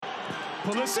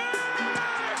Pulisic!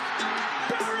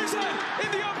 Buries it in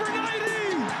the upper 90!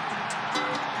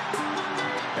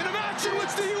 In a match in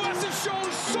which the U.S. has shown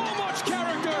so much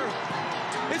character.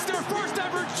 It's their first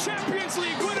ever Champions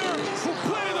League winner who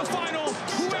played in the final,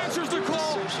 who answers the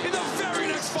call in the very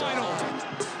next final.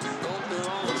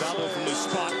 Battle from this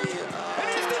spot. And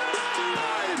he's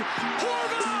denied!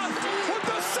 Horvath with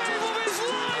the save of his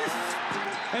life!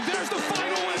 And there's the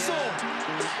final whistle.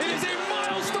 It is a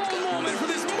milestone moment for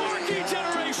this marquee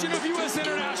generation of U.S.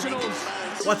 internationals.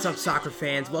 What's up, soccer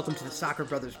fans? Welcome to the Soccer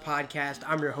Brothers podcast.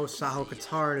 I'm your host, Sahil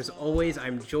Qatar, and as always,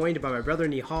 I'm joined by my brother,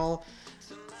 Nihal.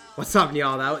 What's up,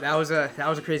 Nihal? That was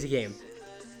a crazy game.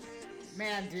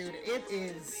 Man, dude, it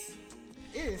is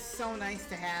so nice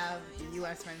to have the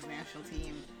U.S. men's national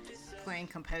team playing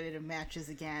competitive matches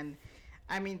again.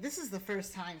 I mean, this is the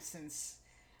first time since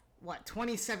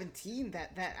 2017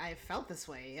 that I felt this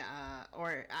way,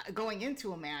 or going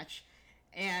into a match,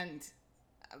 and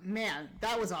man,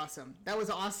 that was awesome. That was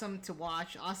awesome to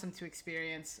watch, awesome to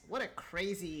experience. What a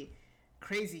crazy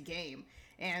game.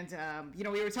 And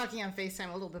we were talking on FaceTime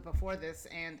a little bit before this,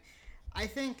 and I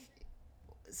think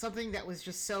something that was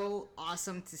just so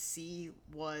awesome to see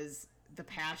was the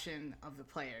passion of the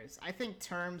players. I think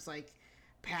terms like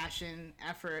passion,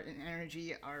 effort, and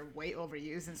energy are way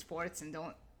overused in sports and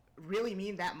don't really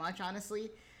mean that much,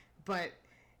 honestly. But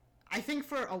I think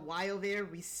for a while there,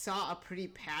 we saw a pretty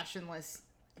passionless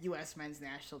U.S. men's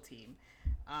national team.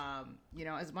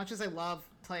 As much as I love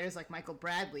players like Michael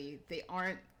Bradley, they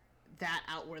aren't that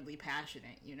outwardly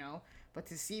passionate, But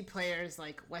to see players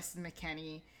like Weston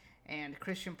McKennie and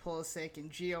Christian Pulisic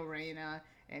and Gio Reyna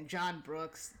and John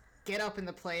Brooks get up in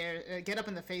the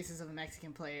faces of the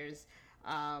Mexican players,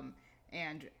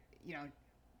 and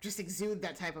just exude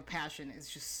that type of passion is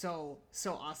just so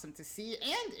awesome to see,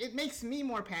 and it makes me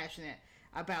more passionate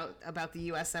about the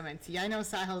USMNT. I know,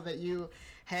 Sahil, that you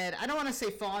had, I don't want to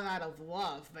say fallen out of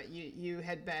love, but you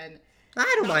had been.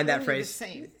 I don't mind that really phrase. The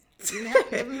same. You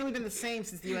haven't really been the same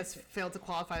since the U.S. failed to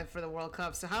qualify for the World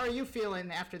Cup. So how are you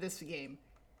feeling after this game?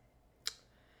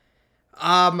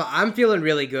 I'm feeling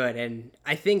really good, and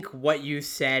I think what you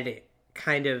said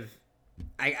kind of,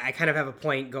 I kind of have a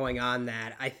point going on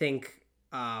that. I think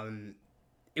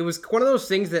it was one of those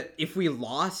things that if we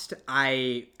lost,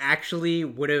 I actually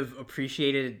would have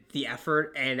appreciated the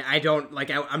effort, and I don't,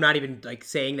 I'm not even,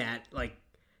 saying that,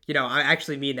 I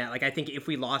actually mean that. I think if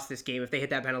we lost this game, if they hit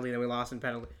that penalty, then we lost in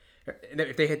penalty.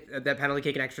 If they hit that penalty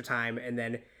kick in extra time, and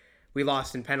then we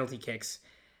lost in penalty kicks,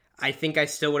 I think I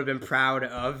still would have been proud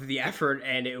of the effort,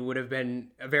 and it would have been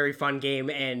a very fun game,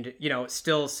 and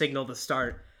still signal the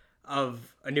start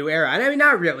of a new era. And I mean,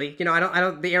 not really. I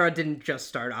don't. The era didn't just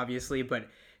start, obviously, but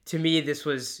to me, this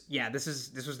was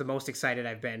the most excited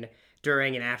I've been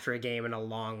during and after a game in a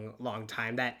long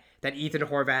time. That Ethan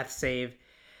Horvath save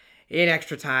in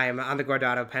extra time on the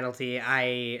Guardado penalty,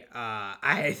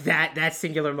 that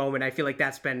singular moment, I feel like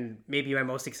that's been maybe my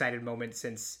most excited moment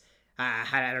since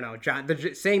I don't know.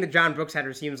 Saying that John Brooks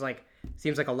header seems like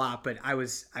a lot, but I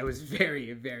was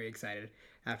very, very excited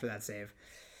after that save.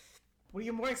 Were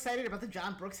you more excited about the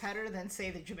John Brooks header than,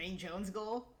 say, the Jermaine Jones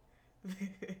goal?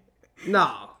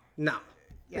 No. Yeah,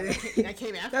 that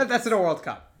came after. That's in a World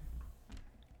Cup.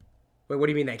 Wait, what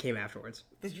do you mean that came afterwards?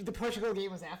 The Portugal game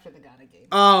was after the Ghana game.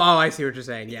 Oh, I see what you're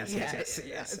saying. Yes.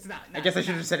 It's not I guess I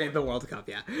should have said it in the World Cup,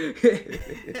 yeah.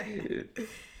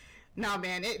 No,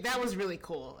 man, that was really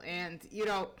cool. And, you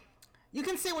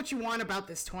can say what you want about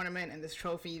this tournament and this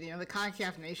trophy. The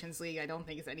CONCACAF Nations League, I don't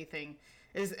think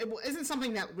it isn't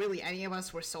something that really any of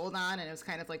us were sold on. And it was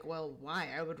kind of like, well, why?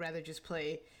 I would rather just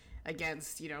play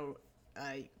against,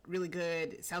 a really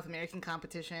good South American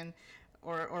competition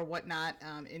or whatnot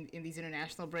in these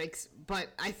international breaks. But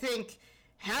I think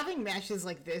having matches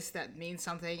like this that mean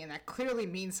something, and that clearly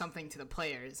means something to the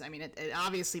players. I mean, it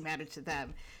obviously mattered to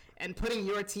them. And putting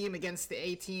your team against the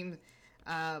A team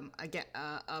of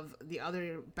the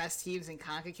other best teams in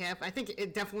CONCACAF, I think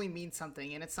it definitely means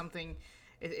something. And it's something.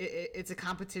 It's a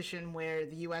competition where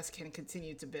the U.S. can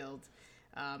continue to build,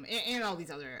 and all these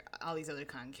other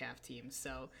CONCACAF teams.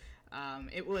 So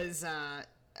it was.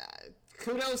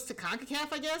 Kudos to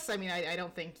CONCACAF, I guess. I mean, I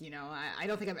don't think I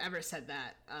don't think I've ever said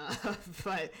that,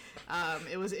 but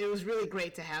it was really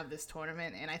great to have this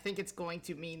tournament, and I think it's going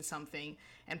to mean something,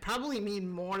 and probably mean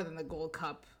more than the Gold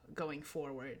Cup going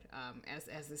forward,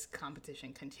 as this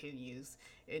competition continues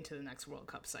into the next World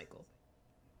Cup cycle.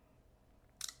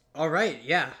 All right,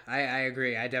 yeah, I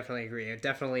agree. I definitely agree. It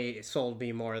definitely sold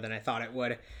me more than I thought it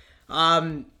would.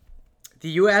 The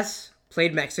U.S.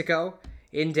 played Mexico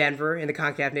in Denver in the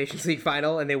CONCACAF Nations League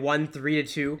final, and they won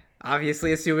 3-2.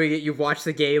 Obviously, assuming you've watched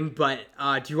the game, but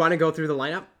do you want to go through the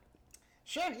lineup?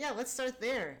 Sure. Yeah, let's start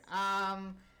there.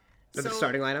 The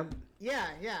starting lineup. Yeah.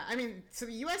 I mean, so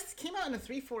the U.S. came out in a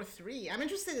 3-4-3. I'm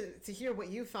interested to hear what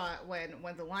you thought when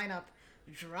the lineup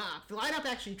dropped. The lineup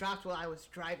actually dropped while I was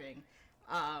driving,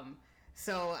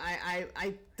 so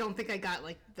I don't think I got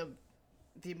like the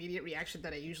immediate reaction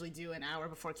that I usually do an hour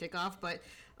before kickoff. But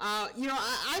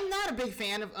I'm not a big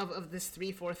fan of this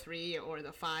 3-4-3 or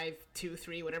the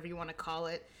 5-2-3, whatever you want to call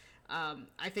it.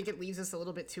 I think it leaves us a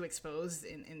little bit too exposed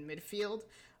in midfield.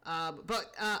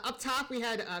 But up top, we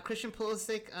had Christian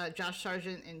Pulisic, Josh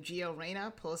Sargent, and Gio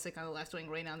Reyna. Pulisic on the left wing,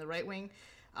 Reyna on the right wing.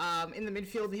 In the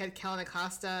midfield, we had Kellen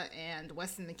Acosta and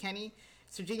Weston McKennie.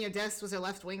 Serginho Dest was our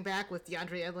left wing back with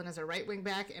DeAndre Edlin as our right wing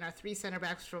back. And our three center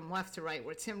backs from left to right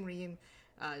were Tim Ream,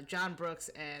 John Brooks,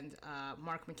 and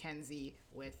Mark McKenzie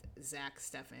with Zach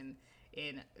Steffen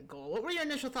in goal. What were your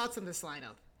initial thoughts on this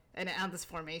lineup and on this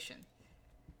formation?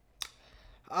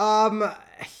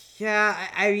 Yeah,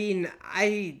 I mean,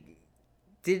 I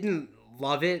didn't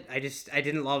love it. I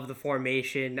didn't love the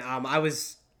formation. I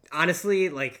was honestly,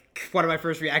 like, one of my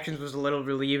first reactions was a little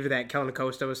relieved that Kellen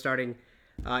Acosta was starting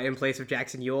in place of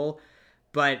Jackson Ewell.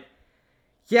 But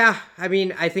yeah, I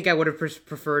mean, I think I would have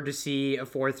preferred to see a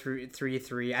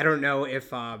 4-3-3. I don't know if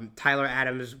Tyler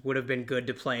Adams would have been good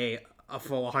to play a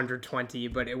full 120,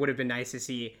 but it would have been nice to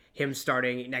see him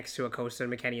starting next to Acosta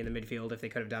and McKennie in the midfield if they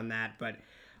could have done that. But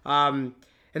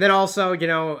and then also,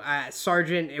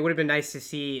 Sargent, it would have been nice to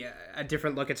see a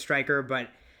different look at striker, but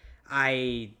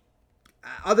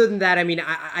other than that, I mean,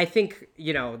 I think,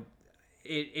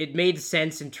 it made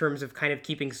sense in terms of kind of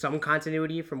keeping some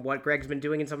continuity from what Greg's been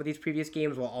doing in some of these previous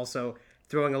games while also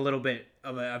throwing a little bit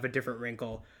of a different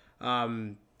wrinkle.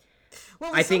 Well,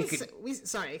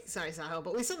 sorry, Saho,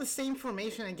 but we saw the same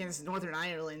formation against Northern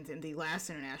Ireland in the last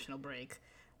international break.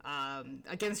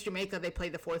 Against Jamaica, they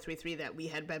played the 4-3-3 that we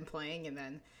had been playing, and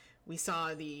then we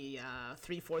saw the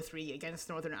 3-4-3 against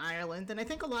Northern Ireland. And I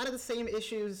think a lot of the same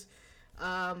issues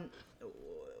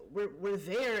were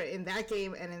there in that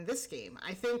game and in this game.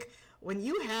 I think when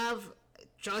you have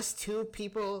just two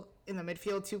people in the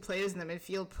midfield, two players in the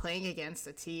midfield playing against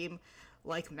a team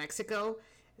like Mexico,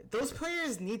 those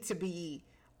players need to be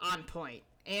on point.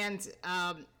 And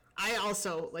I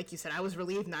also, like you said, I was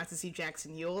relieved not to see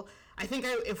Jackson Ewell. I think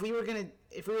if we were to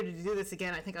do this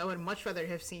again, I think I would much rather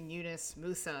have seen Yunus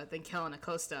Musa than Kellen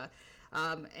Acosta.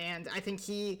 And I think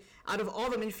out of all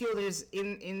the midfielders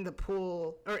in the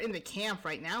pool, or in the camp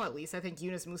right now at least, I think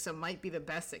Yunus Musa might be the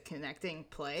best at connecting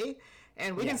play.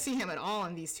 And we didn't see him at all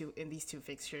in these two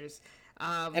fixtures.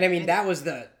 And I mean, that was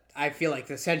I feel like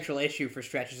the central issue for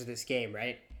stretches of this game,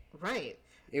 right? Right.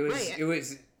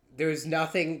 There was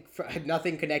nothing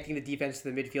connecting the defense to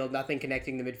the midfield, nothing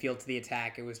connecting the midfield to the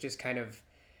attack. It was just kind of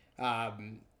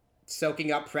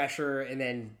soaking up pressure and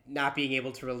then not being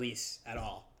able to release at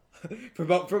all for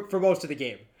most of the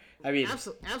game. I mean,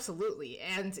 absolutely.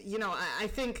 And I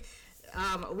think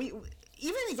we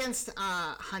even against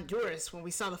Honduras, when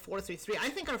we saw the 4-3-3, I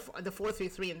think the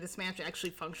 4-3-3 in this match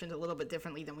actually functioned a little bit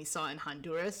differently than we saw in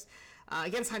Honduras.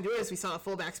 Against Honduras, we saw the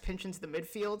fullbacks pinch into the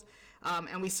midfield,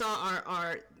 and we saw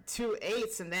our two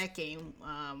eights in that game,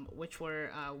 which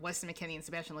were Weston McKennie and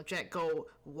Sebastian Lletget, go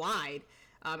wide.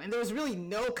 And there was really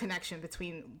no connection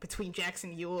between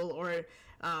Jackson Ewell or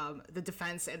the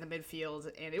defense and the midfield,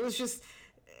 and it was just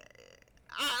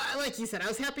like you said, I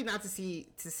was happy not to see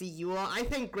Ewell. I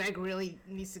think Greg really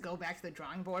needs to go back to the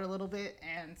drawing board a little bit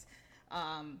and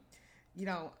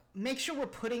make sure we're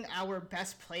putting our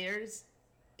best players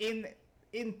in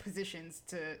positions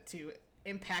to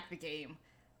impact the game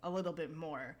a little bit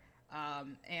more.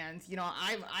 And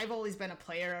I've always been a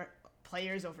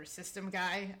players over system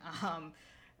guy.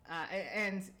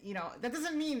 And that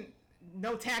doesn't mean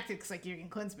no tactics like Jurgen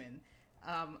Klinsmann.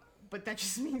 But that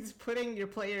just means putting your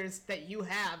players that you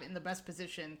have in the best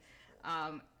position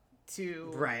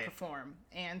to perform.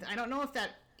 And I don't know,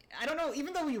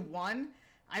 even though we won,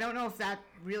 I don't know if that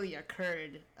really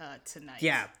occurred tonight.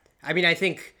 Yeah. I mean, I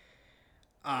think,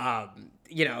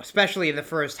 especially in the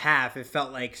first half, it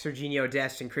felt like Serginho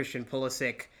Dest and Christian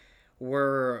Pulisic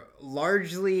were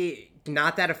largely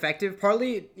not that effective,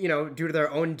 partly, due to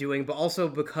their own doing, but also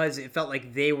because it felt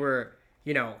like they were,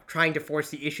 trying to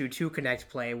force the issue to connect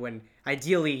play when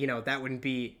ideally, that wouldn't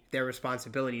be their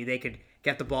responsibility. They could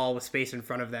get the ball with space in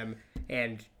front of them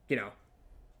and,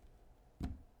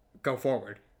 go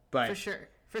forward. But For sure.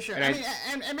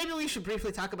 And maybe we should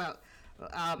briefly talk about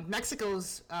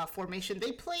Mexico's formation.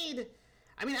 They played,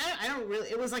 I don't really,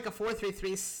 it was like a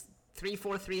 4-3-3,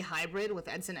 3-4-3 hybrid with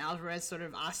Edson Alvarez sort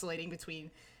of oscillating between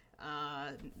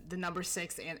the number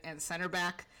 6 and center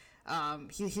back.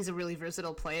 He's a really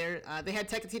versatile player. They had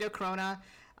Tecatito Corona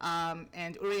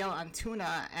and Uriel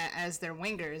Antuna as their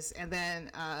wingers, and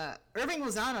then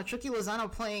Chucky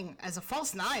Lozano playing as a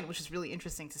false nine, which is really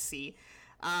interesting to see.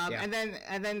 And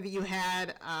then you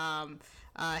had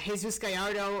Jesus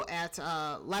Gallardo at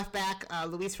left back,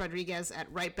 Luis Rodriguez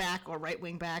at right back or right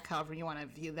wing back, however you want to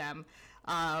view them.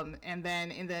 And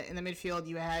then in the midfield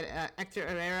you had Hector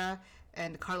Herrera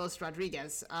and Carlos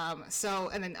Rodriguez.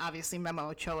 And then obviously Memo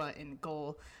Ochoa in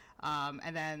goal.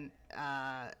 And then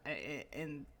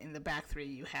in the back three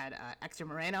you had Hector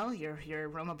Moreno, your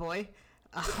Roma boy.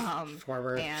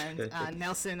 Former. And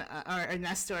Nelson or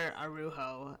Nestor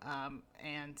Arujo,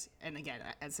 and again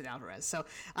Edson Alvarez. So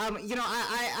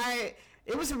I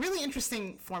it was a really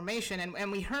interesting formation,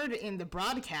 and we heard in the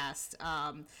broadcast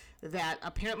that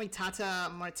apparently Tata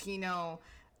Martino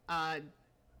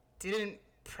didn't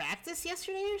practice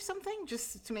yesterday or something,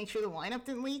 just to make sure the lineup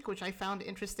didn't leak, which I found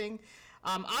interesting.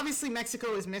 Obviously,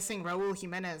 Mexico is missing Raul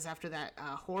Jimenez after that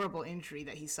horrible injury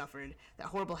that he suffered, that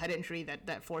horrible head injury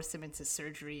that forced him into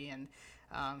surgery, and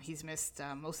he's missed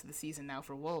most of the season now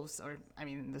for Wolves,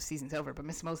 the season's over, but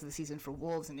missed most of the season for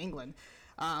Wolves in England.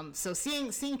 So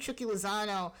seeing Chucky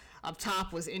Lozano up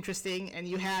top was interesting, and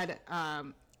you had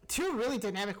two really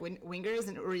dynamic wingers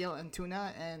in Uriel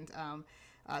Antuna and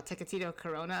Tecatito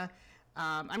Corona.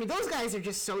 Those guys are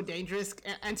just so dangerous.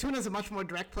 Antuna's a much more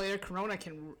direct player. Corona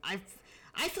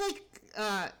I feel like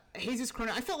Jesus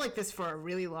Corona, I felt like this for a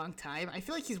really long time. I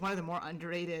feel like he's one of the more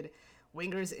underrated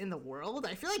wingers in the world.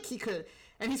 I feel like he could,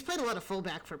 and he's played a lot of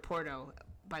fullback for Porto,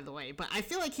 by the way, but I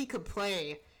feel like he could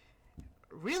play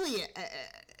really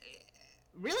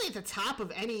at the top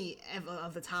of any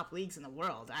of the top leagues in the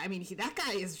world. That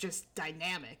guy is just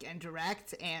dynamic and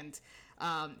direct, and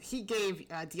he gave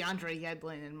DeAndre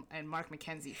Yedlin and Mark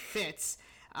McKenzie fits.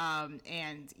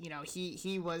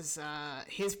 He was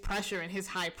his pressure and his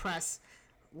high press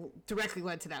directly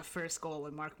led to that first goal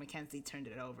when Mark McKenzie turned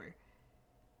it over.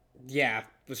 Yeah,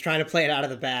 was trying to play it out of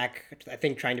the back, I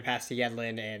think trying to pass to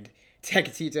Yedlin, and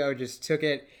Tecatito just took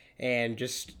it and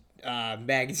just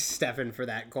magged Stefan for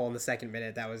that goal in the second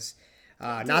minute. That was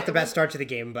not the best start to the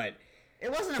game, but... It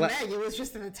wasn't a mag, it was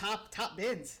just in the top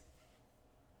bins.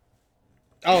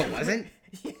 Oh, it wasn't?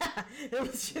 Yeah, it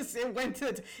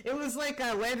was like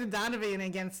Landon Donovan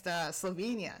against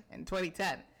Slovenia in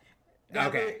 2010.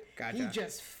 Okay, gotcha. He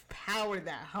just powered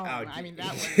that home.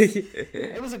 That was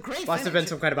it was a great. Must have been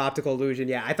some kind of optical illusion.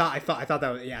 Yeah, I thought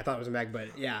that was, I thought it was a mag,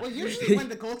 but yeah. Well, usually when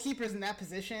the goalkeeper's in that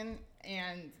position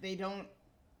and they don't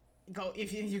go,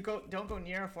 if you don't go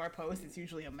near a far post, it's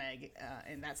usually a mag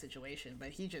in that situation. But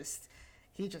he just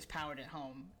powered it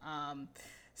home.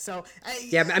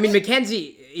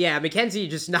 McKenzie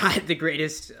just not the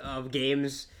greatest of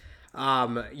games.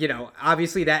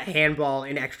 Obviously that handball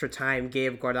in extra time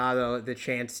gave Guardado the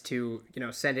chance to,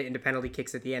 send it into penalty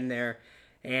kicks at the end there.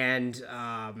 And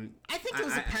I think it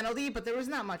was a penalty, but there was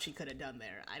not much he could have done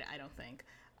there, I don't think.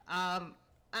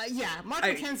 Mark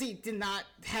McKenzie did not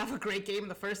have a great game in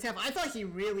the first half. I thought he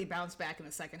really bounced back in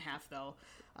the second half, though.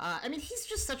 He's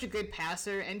just such a good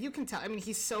passer, and you can tell.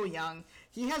 He's so young.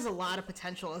 He has a lot of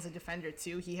potential as a defender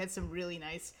too. He had some really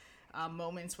nice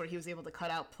moments where he was able to cut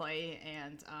out play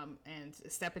and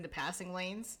step into passing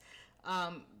lanes.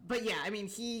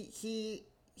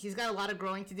 He's got a lot of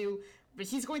growing to do, but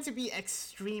he's going to be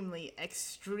extremely,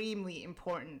 extremely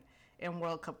important in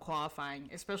World Cup qualifying,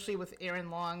 especially with Aaron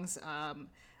Long's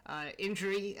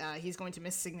injury. He's going to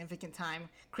miss significant time.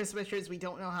 Chris Richards, we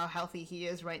don't know how healthy he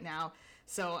is right now.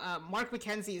 So Mark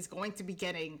McKenzie is going to be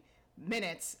getting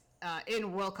minutes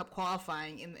in World Cup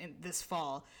qualifying in this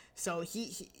fall. So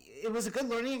it was a good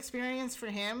learning experience for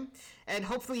him, and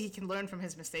hopefully he can learn from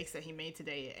his mistakes that he made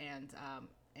today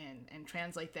and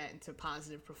translate that into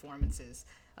positive performances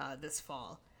this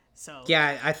fall. So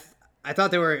yeah, I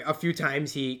thought there were a few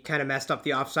times he kind of messed up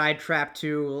the offside trap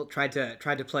too. Tried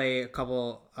to play a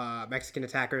couple Mexican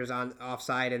attackers on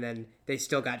offside, and then they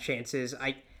still got chances.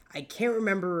 I can't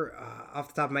remember off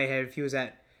the top of my head if he was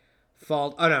at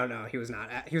fault. Oh no, he was not.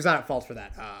 He was not at fault for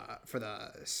that for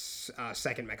the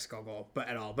second Mexico goal, but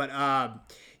at all. But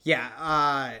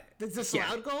the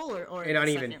disallowed goal or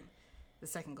the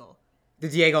second goal. The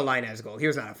Diego Lainez goal. He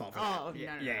was not at fault for that. Oh,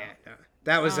 no.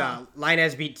 That was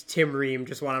Lainez beat Tim Ream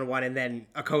just 1-on-1, and then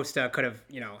Acosta could have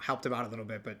helped him out a little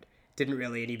bit, but didn't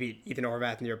really. And he beat Ethan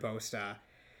Horvath near post.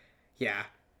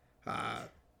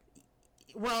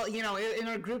 Well, in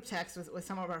our group text with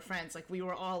some of our friends, like we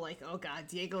were all like, "Oh God,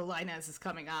 Diego Lainez is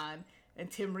coming on,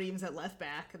 and Tim Ream's at left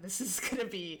back. This is gonna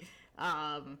be,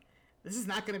 this is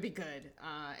not gonna be good."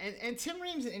 And Tim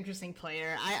Ream's an interesting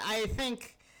player. I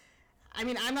think.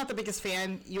 I'm not the biggest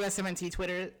fan. USMNT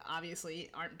Twitter obviously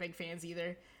aren't big fans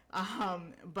either.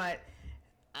 But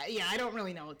Yeah, I don't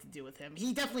really know what to do with him.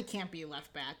 He definitely can't be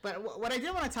left back. But what I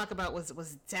did want to talk about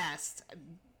was Dest.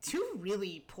 Two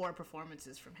really poor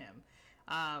performances from him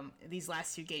these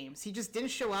last 2 games. He just didn't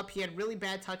show up. He had really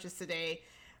bad touches today.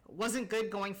 Wasn't good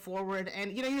going forward.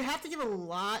 And, you have to give a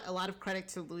lot of credit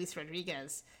to Luis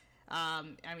Rodriguez. I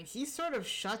mean, he sort of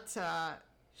shut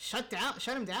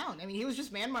him down. I mean, he was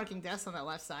just man-marking Dest on that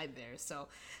left side there. So,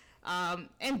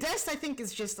 and Dest, I think,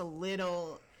 is just a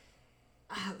little...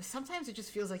 sometimes it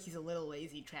just feels like he's a little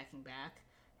lazy tracking back.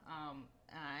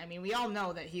 I mean, we all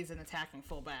know that he's an attacking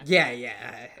fullback.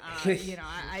 Yeah.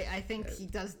 I think he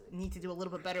does need to do a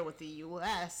little bit better with the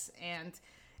U.S. And,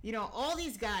 all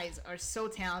these guys are so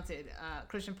talented.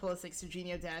 Christian Pulisic,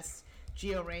 Serginho Dest,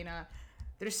 Gio Reyna.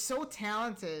 They're so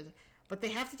talented, but they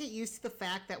have to get used to the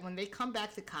fact that when they come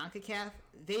back to CONCACAF,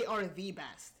 they are the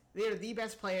best. They are the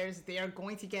best players. They are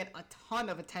going to get a ton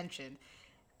of attention.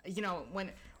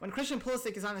 When Christian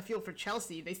Pulisic is on the field for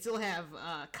Chelsea, they still have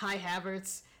Kai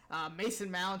Havertz,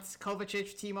 Mason Mount,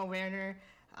 Kovacic, Timo Werner,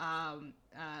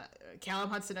 Callum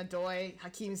Hudson-Odoi,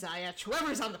 Hakeem Ziyech,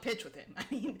 whoever's on the pitch with him. I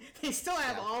mean, they still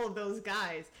have all of those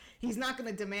guys. He's not going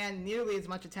to demand nearly as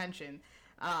much attention.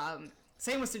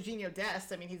 Same with Serginho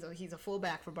Dest. I mean, he's a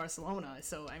fullback for Barcelona.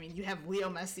 So, I mean, you have Leo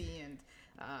Messi and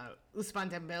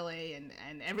Ousmane Dembele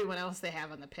and everyone else they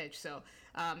have on the pitch. So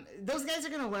those guys are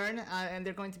going to learn and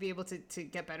they're going to be able to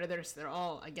get better. They're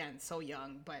all, again, so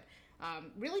young. But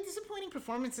really disappointing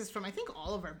performances from, I think,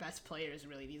 all of our best players,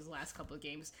 really, these last couple of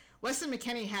games. Weston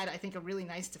McKennie had, I think, a really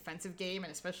nice defensive game,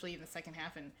 and especially in the second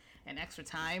half and extra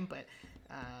time. But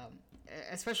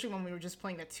especially when we were just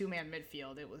playing that 2-man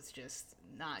midfield, it was just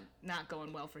not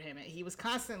going well for him. He was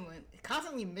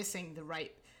constantly missing the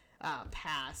right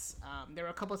pass. There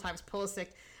were a couple of times Pulisic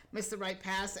missed the right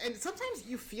pass, and sometimes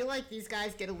you feel like these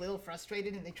guys get a little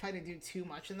frustrated and they try to do too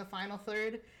much in the final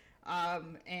third,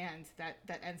 and that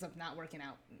ends up not working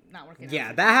out.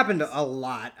 Yeah, that happened a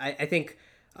lot. I think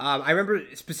I remember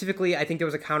specifically. I think there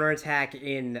was a counterattack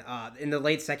in the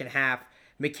late second half.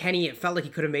 McKennie, it felt like he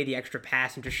could have made the extra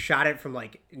pass and just shot it from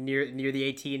like near the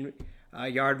 18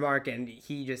 yard mark, and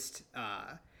he just.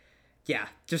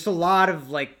 Just a lot of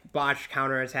like botched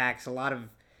counterattacks, a lot of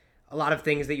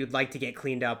things that you'd like to get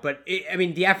cleaned up. But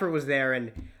the effort was there,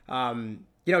 and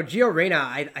Gio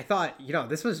Reyna, I thought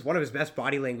this was one of his best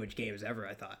body language games ever.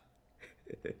 I thought.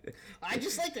 I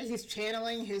just like that he's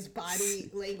channeling his body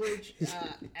language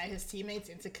at his teammates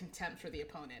into contempt for the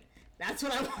opponent. That's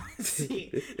what I want to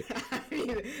see. I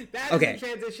mean, that is the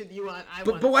transition you want.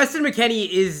 But Weston McKennie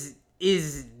is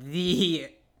he's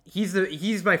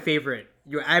my favorite.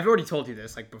 I've already told you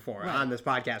this before on this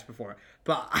podcast before,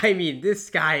 but I mean, this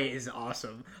guy is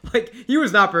awesome. Like, he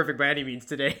was not perfect by any means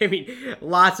today. I mean,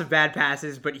 lots of bad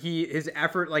passes, but his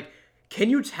effort,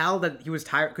 can you tell that he was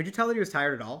tired? Could you tell that he was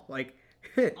tired at all?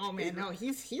 Oh man, no,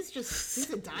 he's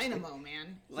a dynamo,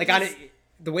 man.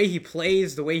 The way he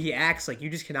plays, the way he acts, you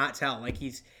just cannot tell.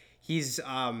 He's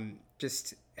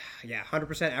just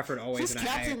 100% effort always.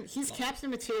 He's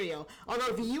captain material.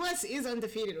 Although the U.S. is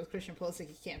undefeated with Christian Pulisic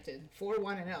as captain,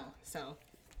 4-1-0. So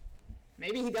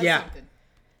maybe he does something.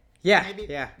 Maybe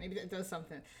that does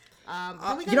something.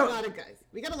 But we got a lot of guys.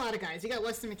 We got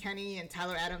Weston McKennie and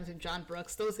Tyler Adams and John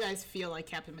Brooks. Those guys feel like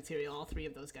captain material. All 3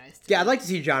 of those guys. Too. Yeah, I'd like to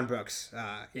see John Brooks.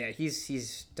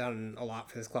 He's done a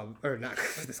lot for this club, or not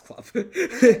for this club. How do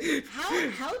we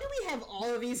have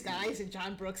all of these guys and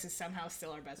John Brooks is somehow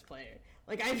still our best player?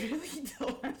 I really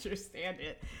don't understand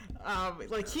it.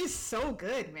 He's so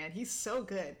good, man. He's so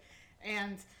good.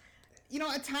 And,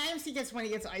 at times when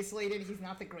he gets isolated, he's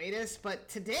not the greatest. But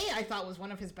today I thought was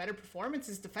one of his better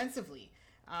performances defensively.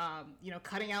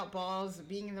 Cutting out balls,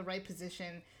 being in the right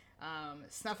position,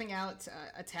 snuffing out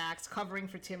attacks, covering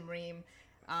for Tim Ream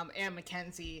and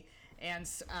McKenzie, and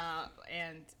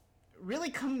really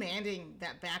commanding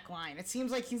that back line. It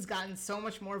seems like he's gotten so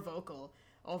much more vocal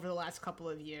over the last couple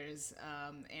of years,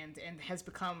 and has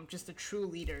become just a true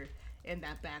leader in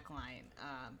that back line.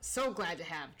 So glad to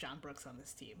have John Brooks on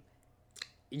this team.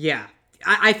 Yeah,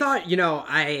 I thought, he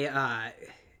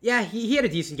had a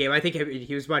decent game. I think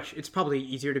he was it's probably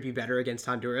easier to be better against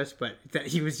Honduras, but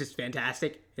he was just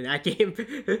fantastic in that game.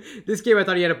 This game, I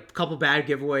thought he had a couple bad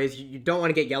giveaways. You don't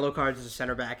want to get yellow cards as a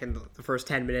center back in the first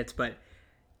 10 minutes, but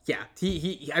yeah,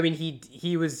 he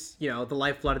was, the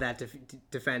lifeblood of that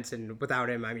defense, and without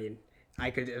him, I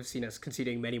could have seen us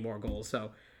conceding many more goals,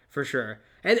 so for sure.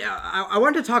 And I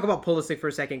wanted to talk about Pulisic for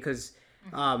a second, because,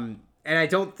 and I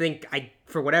don't think,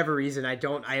 for whatever reason, I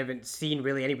haven't seen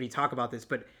really anybody talk about this,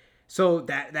 but so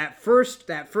that first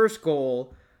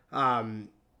goal, Gio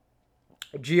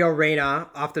Reyna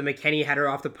off the McKennie header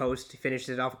off the post, he finished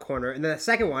it off a corner, and then the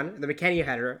second one, the McKennie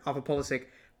header off of Pulisic,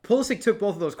 Pulisic took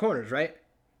both of those corners, right?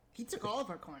 He took all of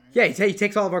our corners. Yeah, he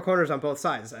takes all of our corners on both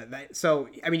sides. So,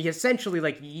 I mean, he essentially,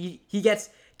 like, he gets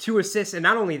 2 assists, and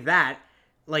not only that,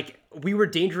 like, we were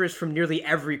dangerous from nearly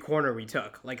every corner we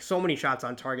took. Like, so many shots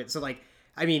on target. So, like,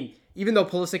 I mean, even though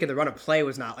Pulisic in the run of play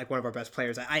was not, like, one of our best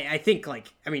players, I think,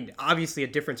 like, I mean, obviously a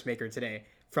difference maker today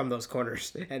from those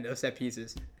corners and those set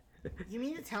pieces. You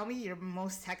mean to tell me your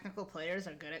most technical players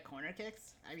are good at corner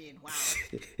kicks? I mean, wow.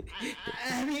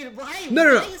 I mean, why?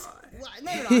 No.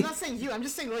 No. I'm not saying you. I'm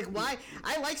just saying, like, why?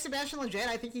 I like Sebastian Lletget.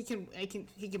 I think he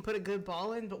can put a good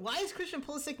ball in. But why is Christian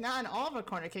Pulisic not in all of our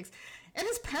corner kicks? And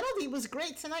his penalty was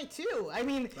great tonight too. I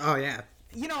mean, oh yeah.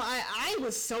 You know, I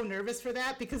was so nervous for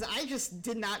that because I just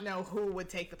did not know who would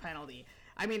take the penalty.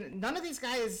 I mean, none of these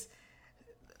guys.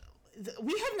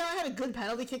 We have not had a good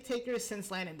penalty kick taker since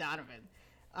Landon Donovan.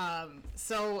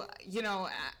 So, you know,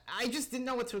 I just didn't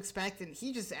know what to expect, and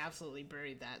he just absolutely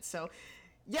buried that. So,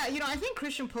 yeah, you know, I think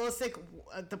Christian Pulisic,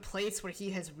 the place where he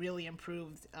has really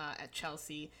improved at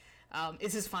Chelsea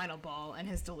is his final ball and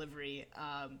his delivery.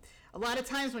 A lot of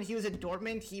times when he was at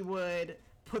Dortmund, he would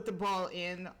put the ball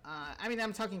in. I mean,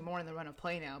 I'm talking more in the run of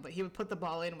play now, but he would put the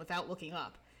ball in without looking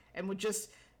up and would just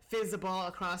fizz the ball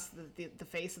across the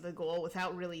face of the goal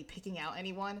without really picking out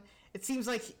anyone. It seems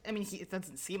like, I mean, it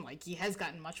doesn't seem like he has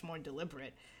gotten much more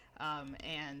deliberate,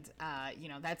 you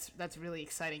know, that's really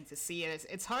exciting to see. And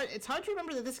it's hard to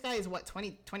remember that this guy is what,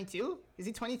 22? Is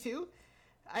he 22?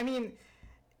 I mean,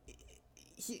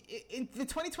 in the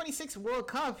 2026 World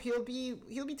Cup, he'll be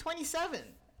 27.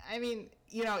 I mean,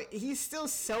 you know, he's still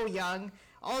so young.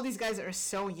 All these guys are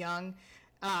so young,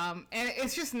 and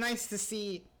it's just nice to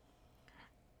see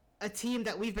a team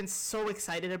that we've been so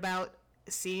excited about,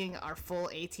 seeing our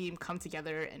full A team come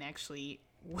together and actually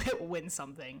win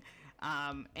something.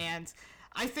 And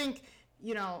I think,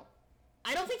 you know,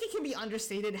 I don't think it can be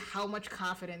understated how much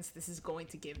confidence this is going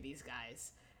to give these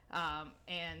guys.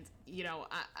 And, you know,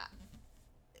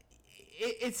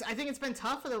 I think it's been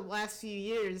tough for the last few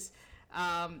years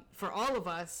for all of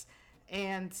us,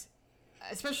 and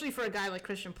especially for a guy like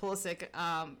Christian Pulisic,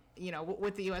 you know,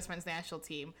 with the U.S. men's national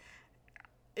team.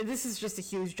 This is just a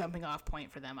huge jumping off point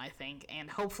for them, I think, and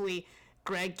hopefully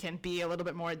Greg can be a little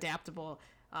bit more adaptable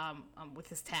with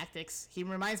his tactics. He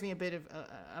reminds me a bit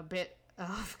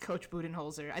of Coach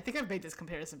Budenholzer. I think I've made this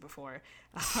comparison before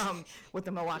with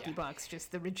the Milwaukee Bucks,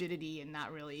 just the rigidity and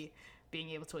not really being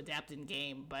able to adapt in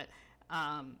game. But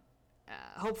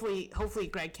hopefully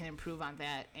Greg can improve on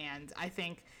that, and I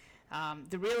think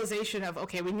the realization of,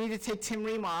 okay, we need to take Tim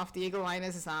Ream off, Diego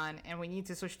Lainez is on, and we need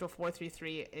to switch to a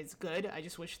 4-3-3 is good. I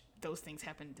just wish those things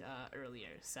happened earlier.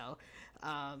 So,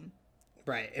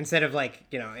 right. Instead of, like,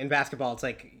 you know, in basketball, it's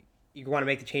like you want to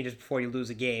make the changes before you lose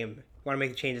a game. You want to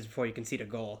make the changes before you concede a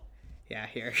goal. Yeah,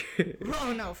 here.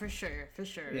 Oh no, for sure.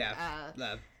 Yeah.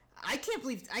 I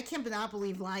cannot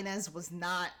believe Lainez was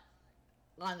not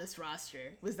on this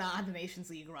roster, was not on the Nations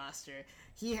League roster.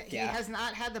 He has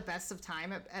not had the best of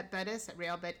time at Betis, at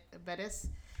Real Betis,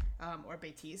 or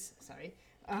Betis, sorry.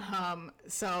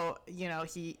 So, you know,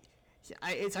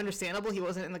 it's understandable he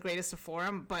wasn't in the greatest of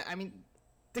form, but I mean,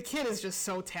 the kid is just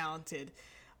so talented.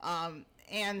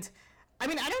 And I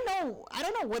mean, I don't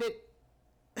know what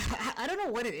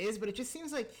it is, but it just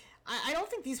seems like I don't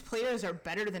think these players are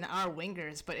better than our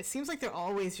wingers, but it seems like they're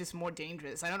always just more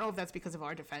dangerous. I don't know if that's because of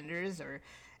our defenders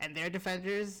and their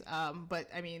defenders, but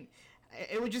I mean,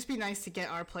 it would just be nice to get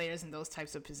our players in those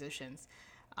types of positions.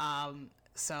 Yeah,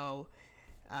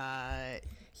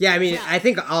 I mean, I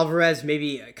think Alvarez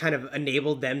maybe kind of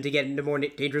enabled them to get into more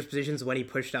dangerous positions when he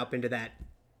pushed up into that,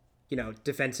 you know,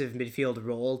 defensive midfield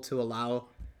role to allow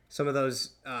some of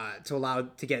those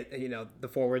to get, you know, the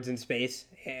forwards in space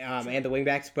and the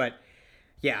wingbacks. But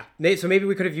yeah, so maybe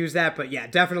we could have used that. But yeah,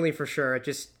 definitely for sure. It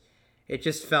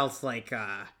just felt like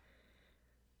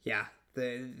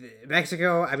the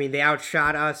Mexico. I mean, they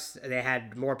outshot us. They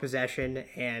had more possession,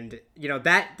 and you know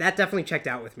that definitely checked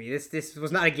out with me. This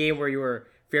was not a game where you were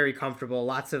very comfortable.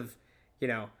 Lots of, you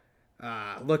know,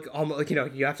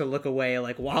 you have to look away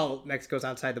like while Mexico's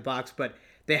outside the box, but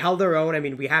they held their own. I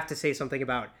mean, we have to say something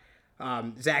about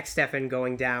Zach Steffen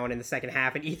going down in the second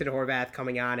half and Ethan Horvath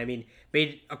coming on. I mean,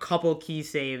 made a couple key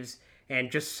saves and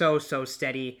just so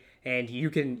steady. And you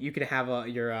can have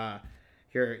your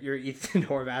Ethan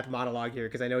Horvath monologue here,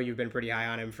 because I know you've been pretty high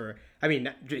on him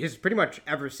his pretty much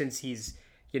ever since he's,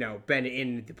 you know, been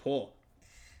in the pool.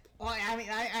 Well, I mean,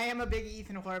 I am a big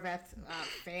Ethan Horvath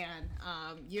fan.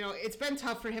 You know, it's been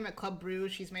tough for him at Club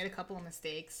Brugge. He's made a couple of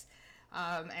mistakes.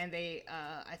 And they,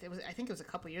 I think it was a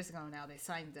couple years ago now, they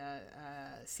signed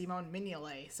Simon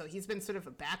Mignolet. So he's been sort of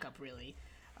a backup, really,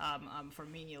 for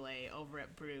Mignolet over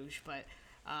at Bruges. But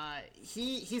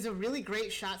He's a really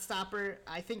great shot stopper.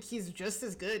 I think he's just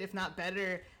as good, if not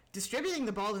better, distributing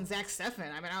the ball than Zach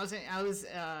Steffen. I mean, I was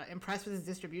impressed with his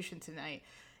distribution tonight,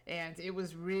 and it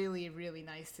was really, really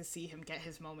nice to see him get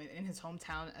his moment in his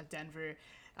hometown of Denver.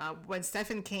 When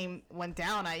Steffen went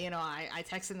down, I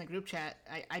texted in the group chat.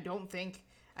 I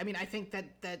think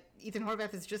that Ethan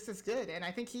Horvath is just as good, and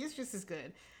I think he is just as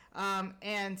good.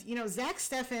 And Zach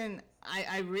Steffen,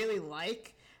 I really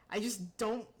like. I just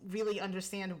don't really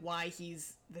understand why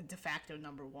he's the de facto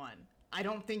number one. I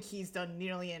don't think he's done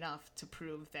nearly enough to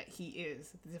prove that he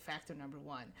is the de facto number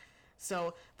one.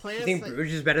 So players. You think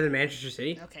Bruges is better than Manchester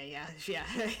City? Okay, yeah.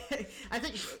 I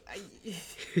think.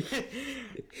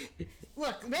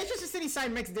 Look, Manchester City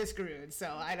signed Mix Discarud,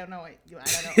 so I don't know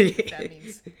if that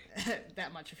means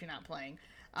that much if you're not playing.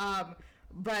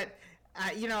 But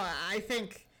I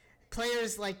think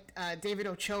players like David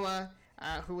Ochoa,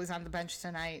 who was on the bench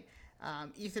tonight,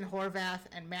 Ethan Horvath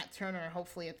and Matt Turner,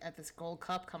 hopefully at this Gold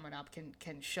Cup coming up,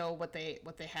 can show what they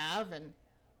have, and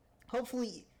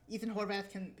hopefully Ethan Horvath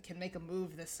can make a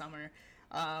move this summer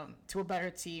to a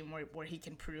better team where he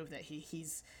can prove that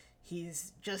he's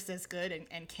just as good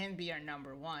and can be our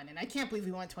number one. And I can't believe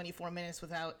we went 24 minutes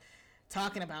without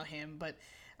talking about him, but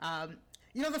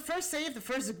the first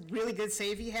really good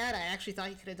save he had, I actually thought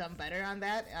he could have done better on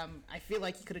that. I feel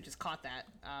like he could have just caught that.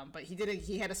 But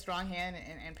he had a strong hand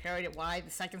and parried it wide.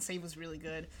 The second save was really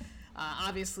good.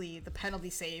 Obviously, the penalty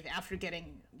save after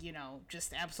getting,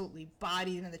 just absolutely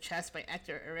bodied in the chest by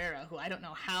Hector Herrera, who I don't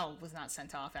know how was not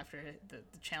sent off after the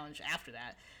challenge after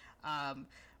that.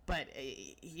 But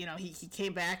he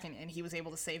came back and he was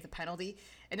able to save the penalty.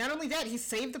 And not only that, he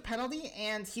saved the penalty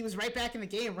and he was right back in the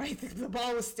game, right? The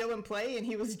ball was still in play and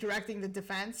he was directing the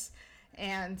defense.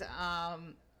 And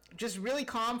just really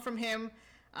calm from him.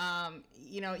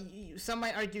 Some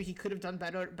might argue he could have done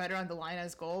better on the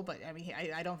Lainez goal, but I mean,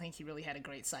 I don't think he really had a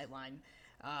great sideline.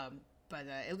 But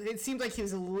it seemed like he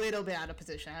was a little bit out of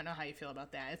position. I don't know how you feel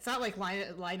about that. It's not like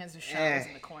Lainez's shot was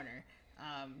in the corner.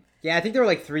 Yeah, I think there were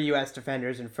like 3 U.S.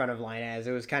 defenders in front of Lainez.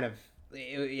 It was kind of,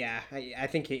 I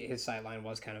think his sideline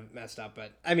was kind of messed up.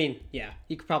 But, I mean, yeah,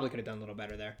 he probably could have done a little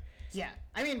better there. Yeah,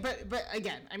 I mean, but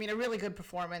again, I mean, a really good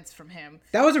performance from him.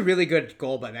 That was a really good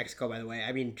goal by Mexico, by the way.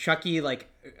 I mean, Chucky,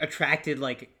 attracted,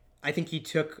 I think he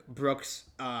took Brooks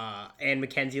and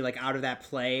McKenzie, out of that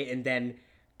play and then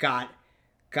got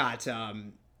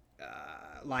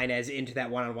Lainez into that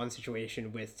one-on-one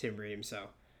situation with Tim Ream. So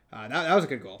that was a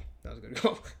good goal.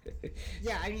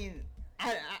 Yeah, I mean,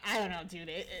 I don't know,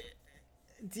 dude.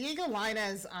 Diego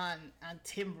Lainez on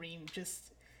Tim Ream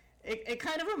just it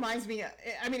kind of reminds me.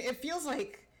 I mean, it feels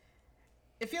like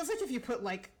if you put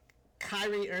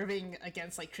Kyrie Irving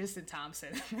against Tristan Thompson.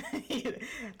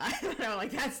 I don't know,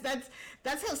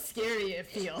 that's how scary it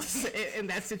feels in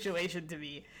that situation to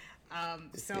me.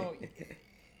 So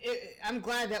I'm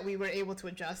glad that we were able to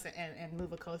adjust and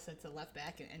move Acosta to left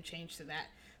back and change to that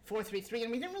 4-3-3.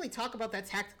 And we didn't really talk about that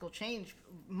tactical change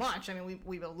much. I mean,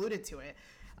 we've alluded to it.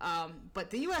 But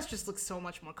the U.S. just looked so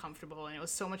much more comfortable, and it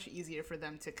was so much easier for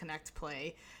them to connect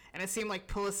play. And it seemed like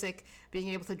Pulisic being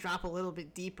able to drop a little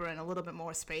bit deeper and a little bit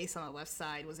more space on the left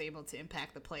side was able to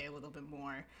impact the play a little bit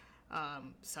more.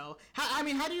 So, how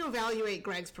do you evaluate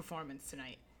Greg's performance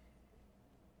tonight?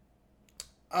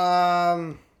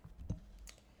 I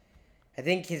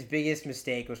think his biggest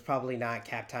mistake was probably not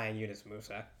captaining Yunus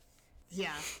Musa.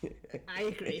 Yeah, I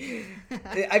agree.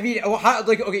 I mean,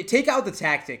 okay, take out the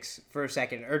tactics for a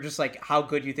second, or just how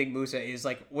good you think Musa is.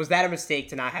 Was that a mistake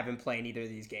to not have him play in either of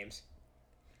these games?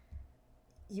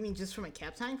 You mean just from a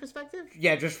captaining perspective?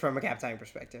 Yeah, just from a captaining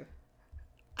perspective.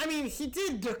 I mean, he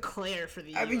did declare for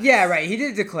the US. I mean, yeah, right. He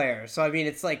did declare. So, I mean,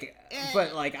 it's if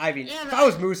I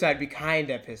was Musa, I'd be kind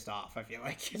of pissed off, I feel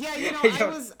like. Yeah,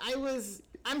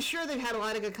 I'm sure they've had a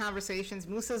lot of good conversations.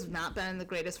 Musa's not been in the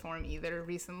greatest form either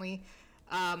recently.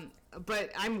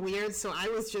 But I'm weird, so I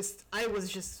was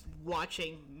just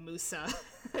watching Musa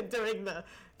during the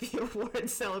award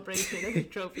celebration of the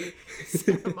trophy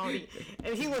ceremony,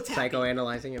 and he looked happy.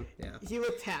 Psychoanalyzing him, yeah. He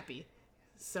looked happy.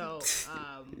 So,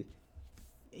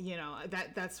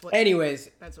 that's what.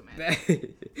 Anyways, that's what matters.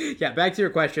 Yeah, back to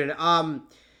your question.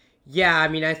 Yeah, I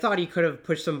mean, I thought he could have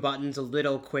pushed some buttons a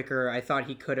little quicker. I thought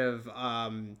he could have.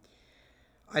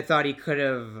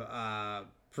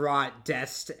 Brought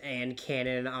Dest and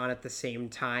Cannon on at the same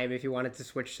time if you wanted to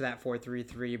switch to that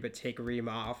 4-3-3, but take Ream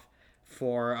off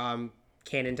for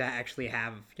Cannon to actually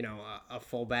have a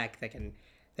fullback that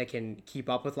can keep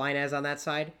up with Lainez on that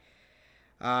side.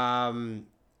 I mean,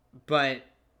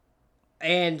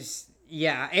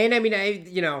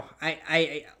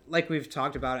 I like we've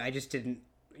talked about, I just didn't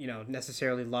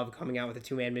necessarily love coming out with a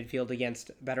two-man midfield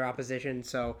against better opposition.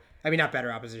 So, I mean, not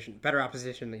better opposition,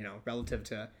 relative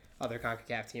to other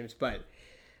CONCACAF teams. But,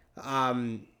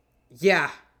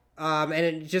 yeah. And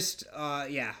it just,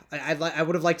 yeah, I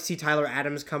would have liked to see Tyler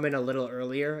Adams come in a little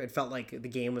earlier. It felt like the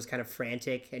game was kind of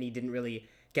frantic and he didn't really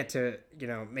get to,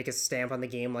 make a stamp on the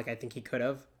game like I think he could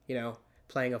have,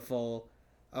 playing a full,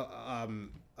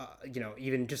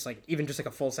 even just like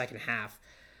a full second half.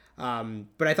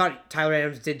 But I thought Tyler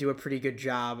Adams did do a pretty good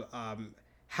job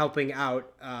helping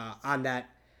out on that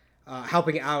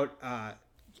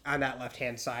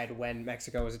left-hand side when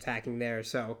Mexico was attacking there.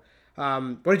 So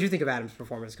what did you think of Adams'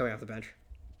 performance coming off the bench?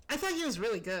 I thought he was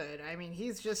really good. I mean,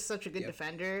 he's just such a good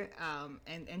defender,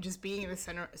 and just being in the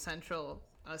center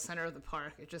of the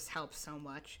park, it just helps so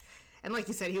much. And like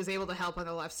you said, he was able to help on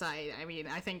the left side. I mean,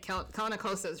 I think Kellen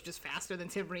Acosta is just faster than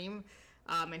Tim Ream,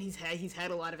 and he's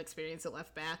had a lot of experience at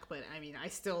left back. But I mean, I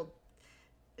still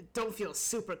don't feel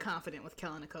super confident with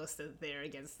Kellen Acosta there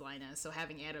against Lainez. So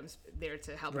having Adams there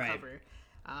to help cover,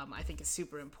 I think is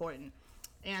super important.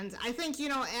 And I think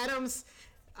Adams.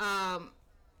 I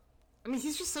mean,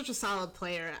 he's just such a solid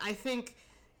player. I think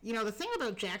the thing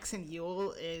about Jackson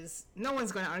Ewell is no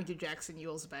one's going to argue Jackson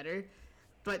Ewell's better,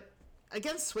 but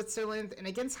against Switzerland and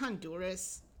against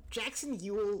Honduras, Jackson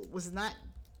Ewell was not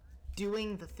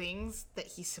doing the things that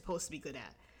he's supposed to be good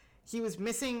at. He was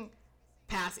missing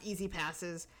easy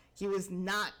passes.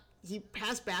 He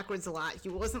passed backwards a lot. He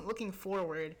wasn't looking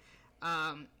forward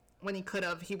when he could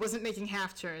have. He wasn't making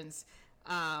half turns.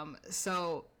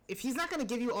 So if he's not going to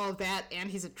give you all of that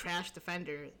and he's a trash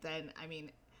defender, then, I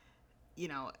mean,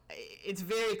 it's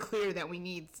very clear that we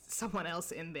need someone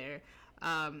else in there.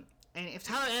 And if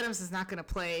Tyler Adams is not going to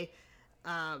play,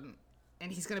 and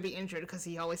he's going to be injured because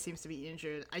he always seems to be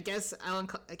injured, I guess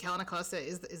Kellen Acosta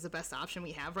is the best option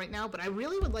we have right now. But I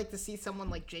really would like to see someone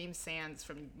like James Sands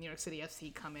from New York City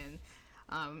FC come in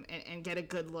and get a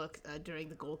good look during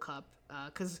the Gold Cup.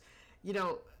 Because,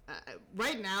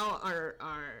 right now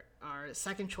our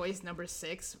second choice, number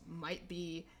 6, might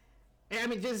be... I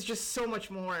mean, this is just so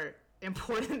much more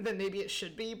important than maybe it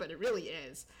should be, but it really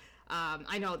is.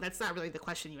 I know that's not really the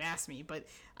question you asked me, but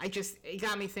it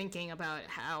got me thinking about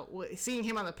how seeing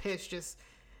him on the pitch just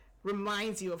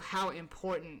reminds you of how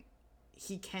important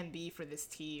he can be for this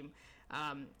team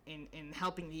in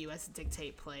helping the U.S.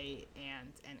 dictate play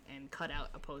and cut out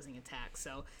opposing attacks.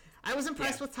 So I was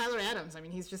impressed with Tyler Adams. I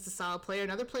mean, he's just a solid player.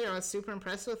 Another player I was super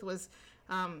impressed with was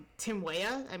Tim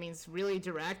Weah. I mean, he's really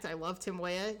direct. I love Tim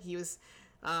Weah. He was...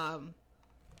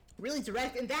 really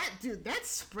direct, and that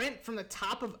sprint from the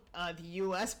top of the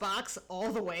U.S. box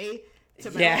all the way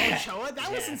to Melo Ochoa,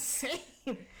 that was insane.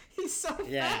 He's so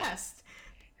fast.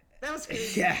 That was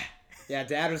crazy. Yeah.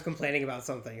 Dad was complaining about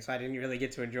something, so I didn't really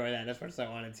get to enjoy that as much as I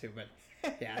wanted to. But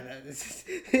yeah, Dad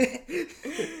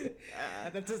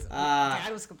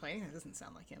was complaining. That doesn't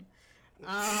sound like him.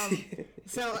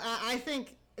 So I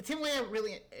think Tim Weah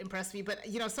really impressed me. But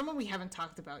someone we haven't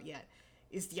talked about yet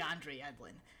is DeAndre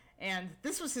Edlin. And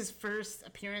this was his first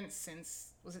appearance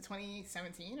since, was it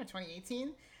 2017 or 2018?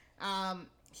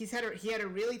 He had a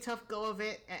really tough go of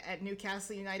it at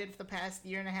Newcastle United for the past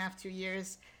year and a half, 2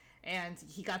 years. And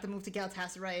he got the move to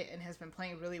Galatasaray and has been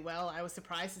playing really well. I was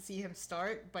surprised to see him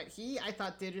start, but I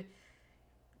thought did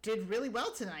really well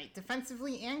tonight,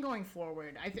 defensively and going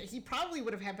forward. He probably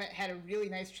would have had a really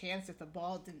nice chance if the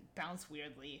ball didn't bounce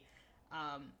weirdly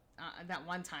that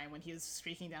one time when he was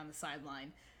streaking down the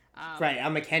sideline. Right,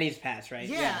 on McKennie's pass, right?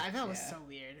 Yeah, I thought it was so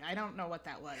weird. I don't know what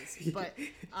that was, but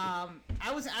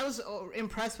I was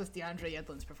impressed with DeAndre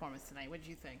Edlin's performance tonight. What did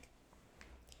you think?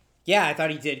 Yeah, I thought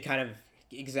he did kind of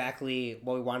exactly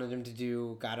what we wanted him to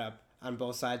do. Got up on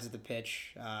both sides of the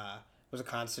pitch. Was a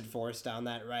constant force down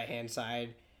that right-hand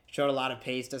side. Showed a lot of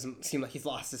pace. Doesn't seem like he's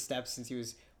lost his steps since he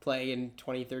was playing in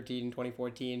 2013 and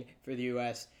 2014 for the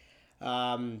U.S.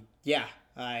 I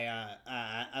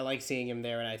like seeing him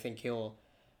there, and I think he'll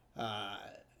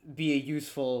be a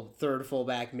useful third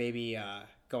fullback, maybe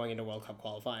going into World Cup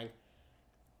qualifying.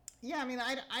 Yeah, I mean,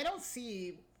 I don't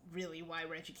see really why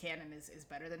Reggie Cannon is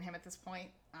better than him at this point.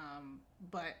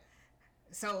 But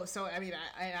so I mean,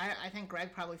 I think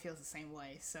Greg probably feels the same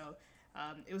way. So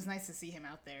it was nice to see him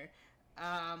out there.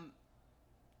 I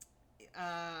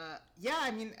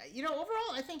mean,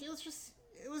 overall, I think it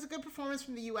was a good performance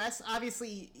from the U.S.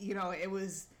 Obviously, it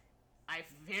was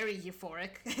very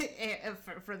euphoric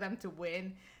for them to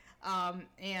win.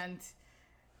 And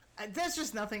there's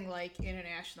just nothing like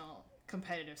international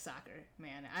competitive soccer,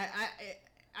 man.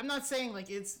 I'm not saying like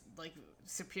it's like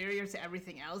superior to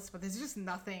everything else, but there's just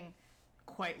nothing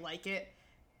quite like it.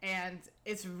 And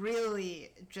it's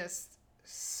really just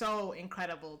so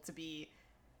incredible to be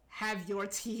have your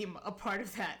team a part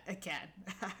of that again.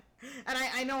 And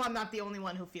I know I'm not the only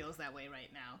one who feels that way right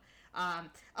now.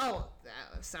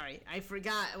 Sorry, I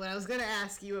forgot what I was going to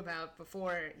ask you about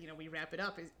before we wrap it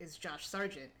up is Josh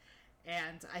Sargent.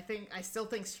 And I still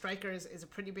think strikers is a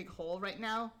pretty big hole right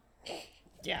now.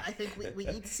 Yeah. I think we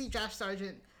need to see Josh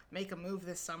Sargent make a move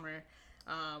this summer.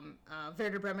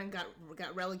 Werder Bremen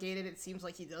got relegated. It seems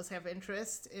like he does have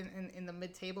interest in the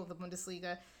mid-table of the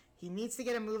Bundesliga. He needs to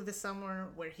get a move this summer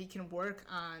where he can work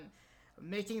on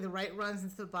making the right runs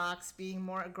into the box, being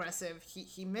more aggressive.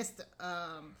 He missed.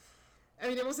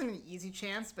 It wasn't an easy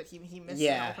chance, but he missed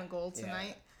an open goal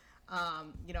tonight.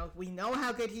 We know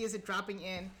how good he is at dropping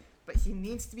in, but he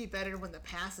needs to be better when the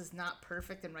pass is not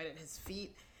perfect and right at his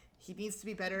feet. He needs to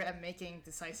be better at making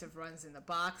decisive runs in the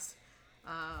box.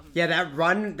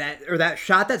 That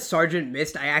shot that Sargent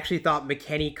missed, I actually thought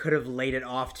McKennie could have laid it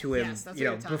off to him,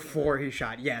 before he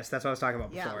shot. Yes, that's what I was talking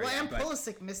about before.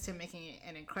 Pulisic missed him making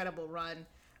an incredible run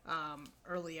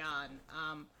early on.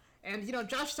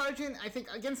 Josh Sargent, I think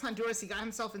against Honduras, he got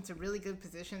himself into really good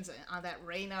positions on that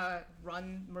Reina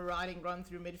marauding run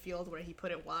through midfield where he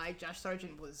put it wide. Josh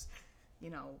Sargent was,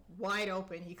 wide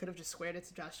open. He could have just squared it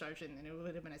to Josh Sargent and it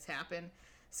would have been a tap-in.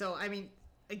 So,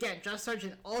 again, Josh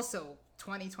Sargent also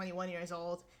 20, 21 years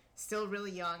old, still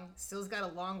really young, still's got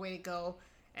a long way to go.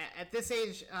 At this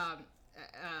age, I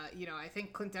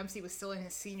think Clint Dempsey was still in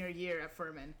his senior year at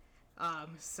Furman.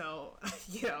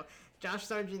 Josh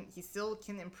Sargent, he still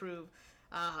can improve.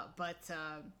 But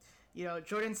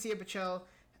Jordan Ciabacho,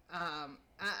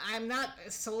 I'm not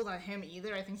sold on him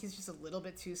either. I think he's just a little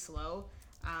bit too slow.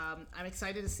 I'm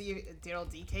excited to see Daryl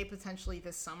DK potentially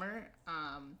this summer.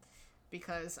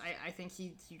 Because I think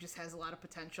he just has a lot of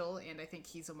potential, and I think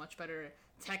he's a much better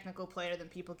technical player than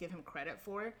people give him credit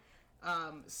for.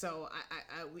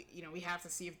 We have to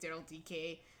see if Daryl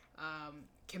DK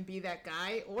can be that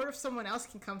guy, or if someone else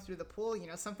can come through the pool.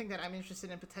 Something that I'm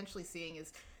interested in potentially seeing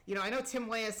is, I know Tim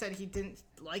Weah said he didn't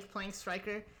like playing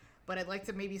striker, but I'd like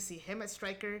to maybe see him at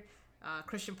striker.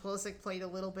 Christian Pulisic played a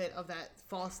little bit of that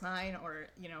false nine, or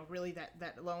really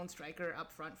that lone striker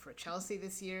up front for Chelsea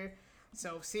this year.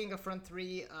 So seeing a front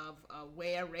three of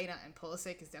Weah, Reina, and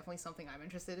Pulisic is definitely something I'm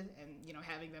interested in, and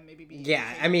having them maybe be.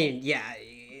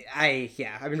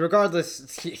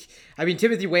 Regardless,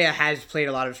 Timothy Weah has played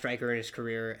a lot of striker in his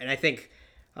career, and I think,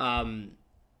 when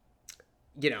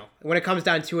it comes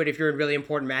down to it, if you're in really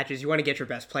important matches, you want to get your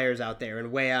best players out there,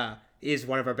 and Weah is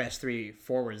one of our best three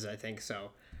forwards, I think.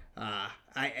 So,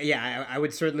 I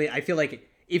would certainly. I feel like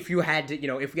if we had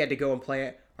to go and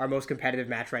play our most competitive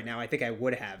match right now, I think I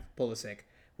would have Pulisic,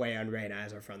 Weah, and Reina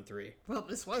as our front three. Well,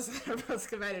 this was our most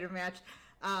competitive match.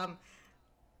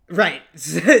 Right.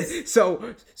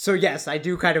 So yes, I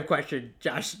do kind of question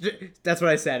Josh. That's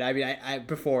what I said.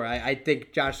 I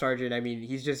think Josh Sargent,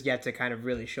 he's just yet to kind of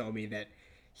really show me that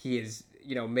he is,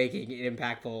 making an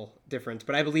impactful difference.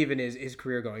 But I believe in his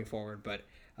career going forward. But,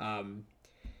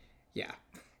 yeah.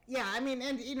 Yeah,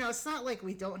 it's not like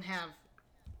we don't have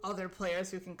other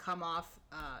players who can come off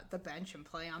the bench and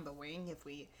play on the wing if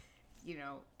we,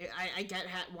 I get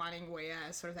wanting Weah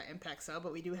as sort of that impact sub,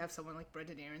 but we do have someone like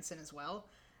Brendan Aronson as well.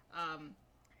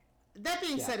 That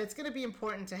being said, it's going to be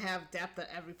important to have depth at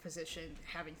every position,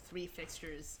 having 3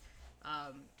 fixtures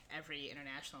every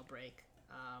international break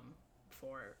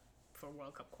for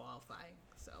World Cup qualifying.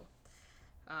 So,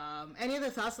 any other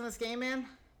thoughts on this game, man?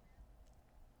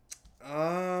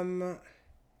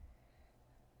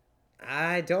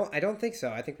 I don't think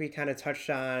so. I think we kind of touched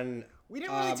on. We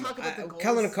didn't really talk about the goals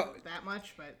that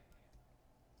much, but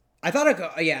I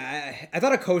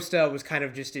thought Acosta was kind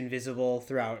of just invisible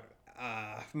throughout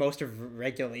most of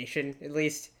regulation, at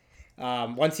least.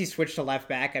 Once he switched to left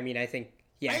back, I think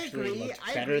he actually looked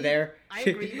better there. I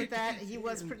agree with that. He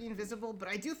was pretty invisible, but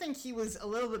I do think he was a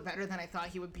little bit better than I thought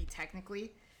he would be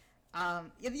technically.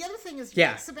 The other thing is,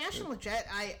 Sebastian Lletget,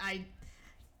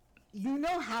 you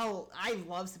know how I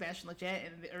love Sebastian Lletget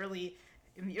in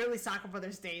the early Soccer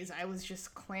Brothers days. I was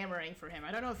just clamoring for him.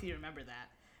 I don't know if you remember that,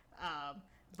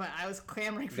 but I was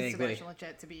clamoring for Sebastian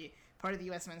Lletget to be part of the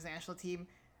U.S. men's national team.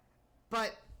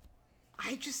 But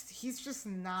he's just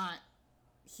not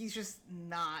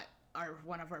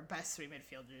one of our best 3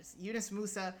 midfielders. Yunus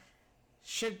Musa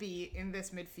should be in this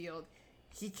midfield.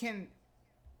 He can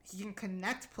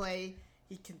connect play.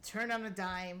 He can turn on a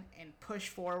dime and push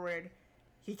forward.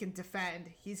 He can defend.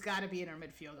 He's got to be in our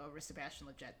midfield over Sebastian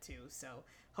Lletget too. So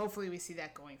hopefully we see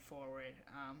that going forward.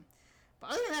 But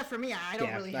other than that, for me, I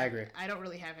don't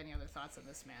really have any other thoughts on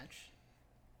this match.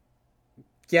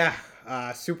 Yeah,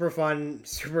 super fun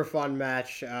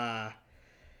match.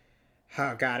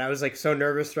 Oh God, I was like so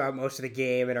nervous throughout most of the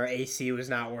game, and our AC was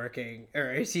not working,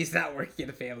 or AC's not working in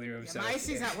the family room. Yeah, So my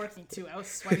AC's not working too. I was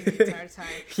sweating the entire time.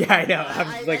 Yeah, I know. I'm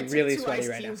I like took really two sweaty ice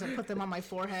right now. cubes and put them on my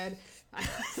forehead.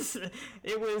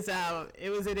 It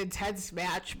was an intense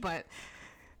match, but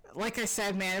like I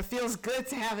said, man, it feels good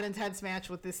to have an intense match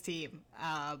with this team,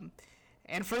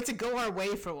 and for it to go our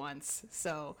way for once.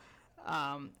 So,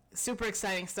 super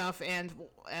exciting stuff. And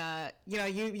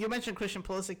you mentioned Christian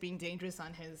Pulisic being dangerous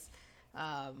on his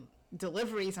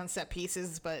deliveries on set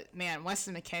pieces, but man,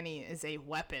 Weston McKennie is a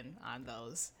weapon on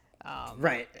those.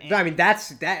 Right. I mean,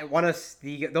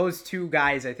 those two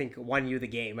guys, I think, won you the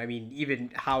game. I mean,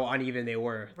 even how uneven they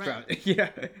were. Right. Yeah.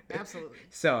 Absolutely.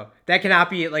 So that cannot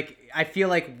be like, I feel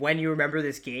like when you remember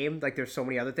this game, like there's so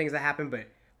many other things that happened, but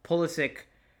Pulisic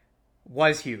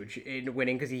was huge in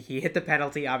winning because he hit the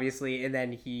penalty, obviously, and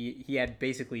then he had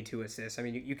basically 2 assists. I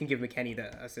mean, you can give McKennie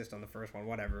the assist on the first one,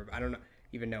 whatever. I don't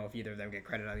even know if either of them get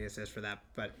credit on the assist for that,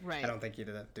 but Right. I don't think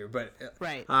either of them do. But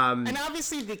Right. And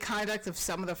obviously the conduct of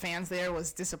some of the fans there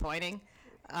was disappointing,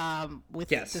 with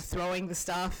the throwing the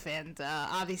stuff and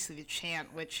obviously the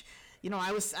chant, which,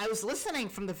 I was listening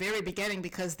from the very beginning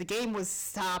because the game was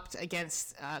stopped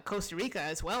against Costa Rica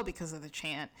as well because of the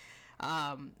chant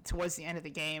towards the end of the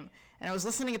game. And I was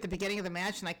listening at the beginning of the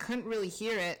match and I couldn't really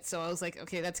hear it, so I was like,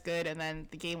 okay, that's good. And then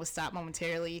the game was stopped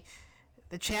momentarily.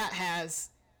 The chant has...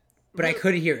 But I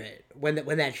could hear it when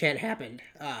that chant happened.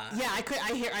 Yeah,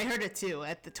 I heard it too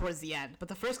towards the end. But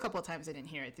the first couple of times I didn't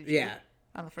hear it. Did you? Yeah.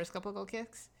 On the first couple of goal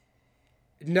kicks?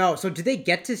 No. So did they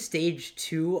get to stage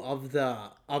 2 of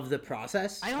the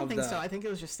process? I don't think so. I think it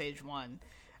was just stage 1.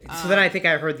 So then I think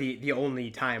I heard the only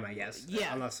time, I guess.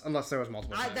 Yeah. Unless there was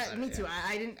multiple times. Me too.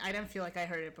 I didn't feel like I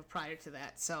heard it, but prior to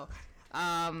that. So,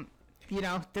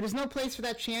 there's no place for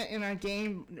that chant in our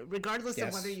game, regardless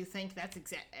of whether you think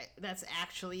that's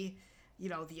actually,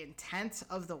 the intent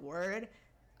of the word.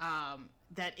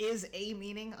 That is a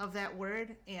meaning of that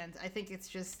word, and I think it's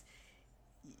just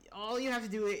all you have to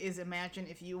do is imagine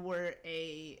if you were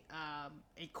a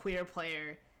queer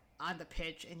player on the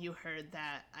pitch and you heard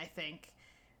that. I think.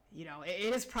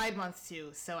 It is Pride Month too,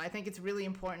 so I think it's really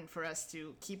important for us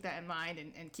to keep that in mind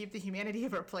and keep the humanity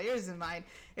of our players in mind.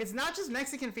 It's not just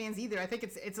Mexican fans either. I think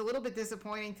it's a little bit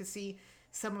disappointing to see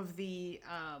some of the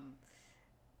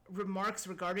remarks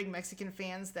regarding Mexican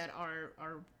fans that are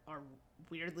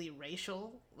weirdly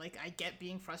racial. Like, I get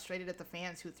being frustrated at the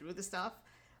fans who threw the stuff,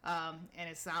 and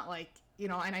it's not like,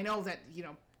 and I know that,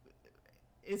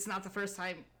 it's not the first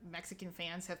time Mexican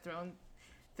fans have thrown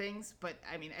things, but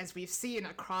I mean, as we've seen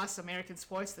across American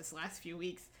sports this last few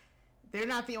weeks, they're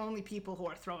not the only people who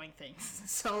are throwing things.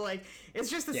 So like, it's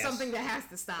just something that has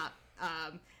to stop.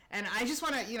 And I just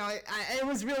want to, it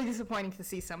was really disappointing to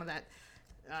see some of that,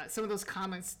 some of those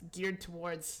comments geared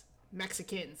towards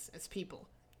Mexicans as people,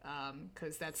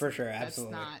 because that's for sure,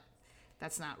 absolutely,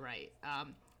 that's not right.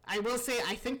 I will say,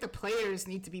 I think the players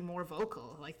need to be more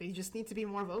vocal. Like, they just need to be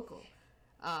more vocal,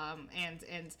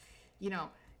 and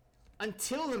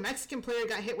until the Mexican player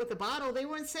got hit with the bottle, they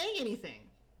weren't saying anything.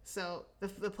 So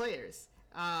the players,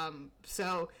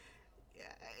 so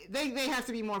they have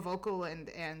to be more vocal,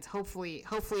 and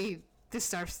hopefully this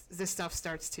stuff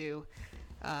starts to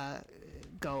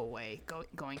go away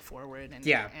going forward. And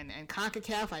and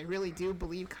CONCACAF, I really do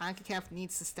believe CONCACAF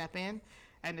needs to step in,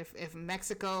 and if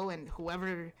Mexico and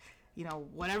whoever,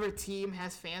 whatever team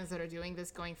has fans that are doing this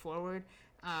going forward,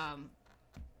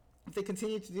 if they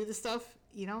continue to do this stuff,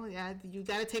 you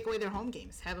got to take away their home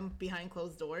games, have them behind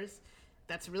closed doors.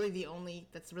 That's really the only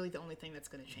thing that's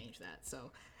going to change that.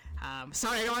 So,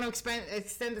 sorry, I don't want to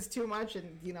extend this too much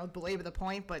and belabor the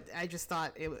point, but I just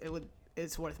thought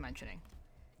it's worth mentioning.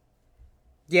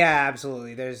 Yeah,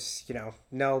 absolutely. There's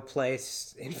no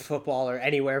place in football or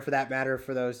anywhere for that matter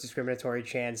for those discriminatory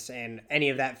chants and any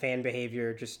of that fan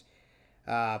behavior. Just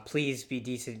please be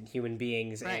decent human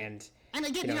beings. Right. And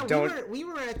again, we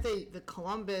were at the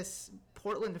Columbus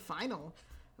Portland final,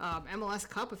 MLS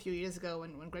Cup a few years ago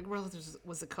when Greg Berhalter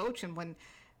was the coach, and when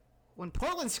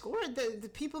Portland scored, the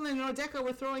people in Nordeca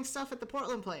were throwing stuff at the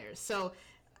Portland players. So,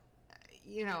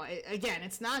 again,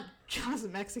 it's not just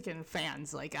Mexican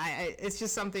fans. Like, it's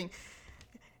just something.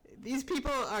 These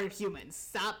people are humans.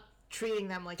 Stop treating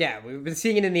them like. Yeah, we've been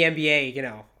seeing it in the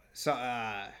NBA. So.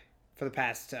 For the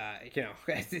past,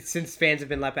 since fans have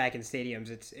been let back in stadiums,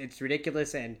 it's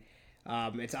ridiculous, and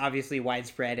it's obviously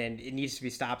widespread, and it needs to be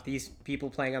stopped. These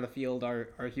people playing on the field are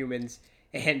humans,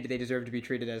 and they deserve to be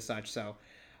treated as such. So,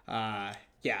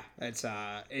 it's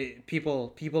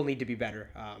people need to be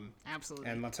better. Absolutely.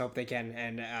 And let's hope they can.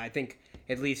 And I think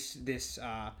at least this,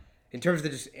 in terms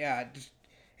of the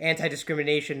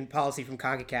anti-discrimination policy from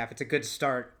CONCACAF, it's a good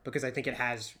start because I think it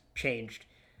has changed.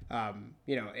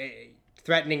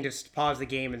 Threatening to pause the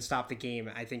game and stop the game,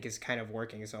 I think, is kind of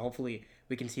working. So hopefully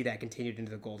we can see that continued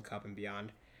into the Gold Cup and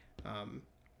beyond.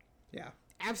 Yeah.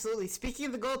 Absolutely. Speaking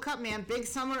of the Gold Cup, man, big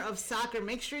summer of soccer.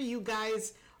 Make sure you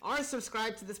guys are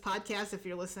subscribed to this podcast if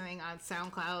you're listening on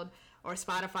SoundCloud or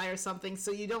Spotify or something,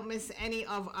 so you don't miss any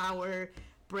of our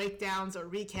breakdowns or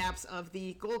recaps of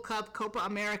the Gold Cup, Copa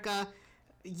America,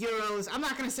 Euros.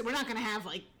 We're not gonna have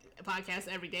like a podcast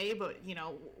every day, but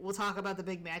we'll talk about the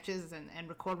big matches and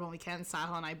record when we can.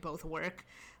 Sahil and I both work.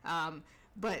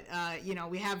 But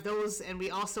we have those, and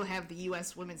we also have the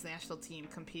U.S. women's national team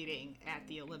competing at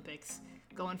the Olympics,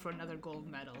 going for another gold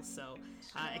medal. So,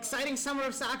 exciting summer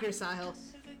of soccer, Sahil.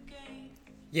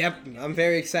 Yep, I'm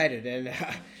very excited. And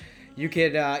you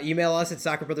can email us at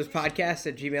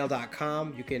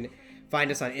soccerbrothersPodcast@gmail.com. You can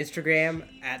find us on Instagram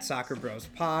at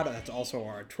SoccerBrosPod. That's also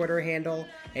our Twitter handle.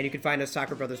 And you can find us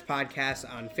Soccer Brothers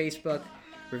Podcast on Facebook.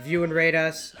 Review and rate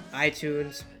us,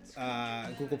 iTunes,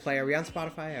 Google Play. Are we on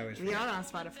Spotify? We are on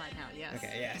Spotify now, yes.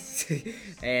 Okay, yes.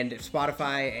 And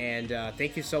Spotify, and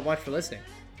thank you so much for listening.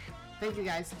 Thank you,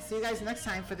 guys. See you guys next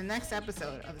time for the next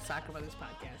episode of the Soccer Brothers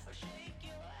Podcast.